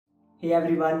Hey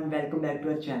everyone, welcome back to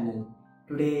our channel.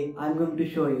 Today I'm going to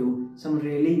show you some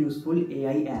really useful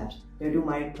AI apps that you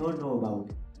might not know about.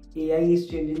 AI is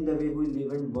changing the way we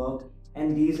live and work,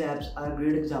 and these apps are a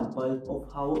great example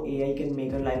of how AI can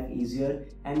make our life easier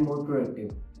and more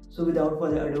productive. So without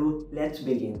further ado, let's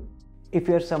begin. If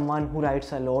you're someone who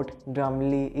writes a lot,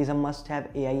 Grammarly is a must-have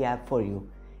AI app for you.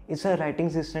 It's a writing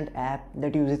assistant app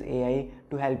that uses AI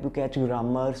to help you catch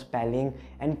grammar, spelling,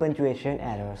 and punctuation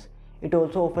errors. It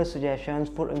also offers suggestions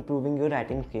for improving your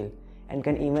writing skill and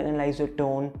can even analyze your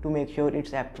tone to make sure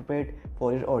it's appropriate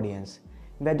for your audience.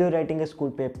 Whether you're writing a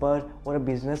school paper or a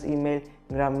business email,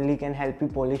 Grammarly can help you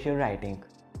polish your writing.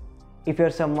 If you're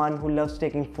someone who loves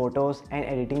taking photos and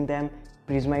editing them,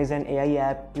 Prisma is an AI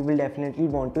app you will definitely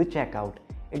want to check out.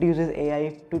 It uses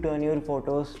AI to turn your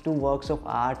photos to works of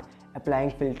art, applying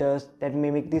filters that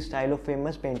mimic the style of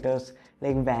famous painters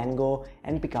like Van Gogh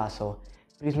and Picasso.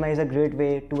 Prisma is a great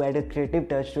way to add a creative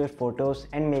touch to your photos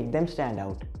and make them stand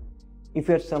out. If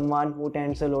you're someone who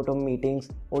attends a lot of meetings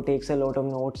or takes a lot of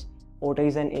notes, Otter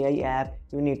is an AI app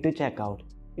you need to check out.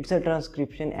 It's a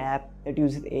transcription app that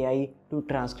uses AI to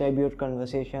transcribe your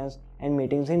conversations and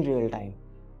meetings in real time.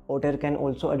 Otter can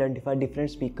also identify different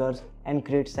speakers and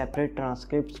create separate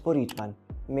transcripts for each one,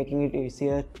 making it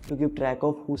easier to keep track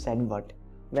of who said what.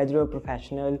 Whether you're a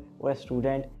professional or a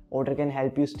student, Otter can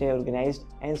help you stay organized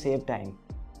and save time.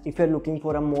 If you're looking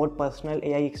for a more personal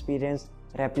AI experience,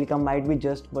 Replica might be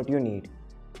just what you need.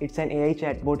 It's an AI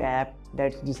chatbot app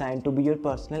that's designed to be your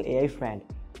personal AI friend.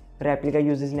 Replica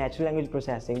uses natural language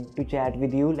processing to chat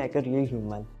with you like a real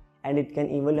human, and it can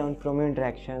even learn from your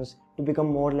interactions to become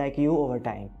more like you over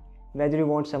time. Whether you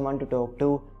want someone to talk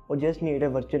to or just need a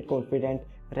virtual confidant,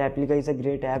 Replica is a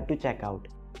great app to check out.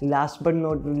 Last but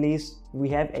not least, we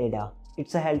have Ada.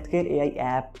 It's a healthcare AI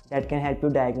app that can help you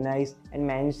diagnose and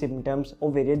manage symptoms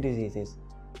of various diseases.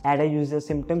 Ada uses a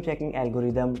symptom checking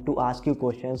algorithm to ask you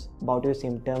questions about your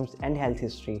symptoms and health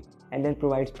history, and then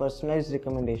provides personalized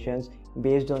recommendations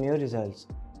based on your results.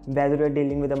 Whether you're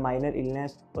dealing with a minor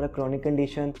illness or a chronic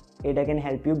condition, Ada can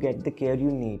help you get the care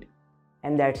you need.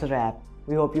 And that's a wrap.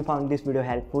 We hope you found this video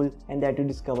helpful and that you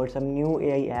discovered some new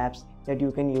AI apps that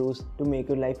you can use to make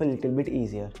your life a little bit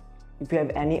easier. If you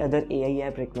have any other AI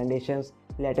app recommendations,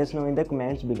 let us know in the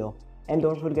comments below. And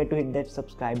don't forget to hit that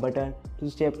subscribe button to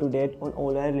stay up to date on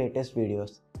all our latest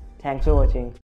videos. Thanks for watching.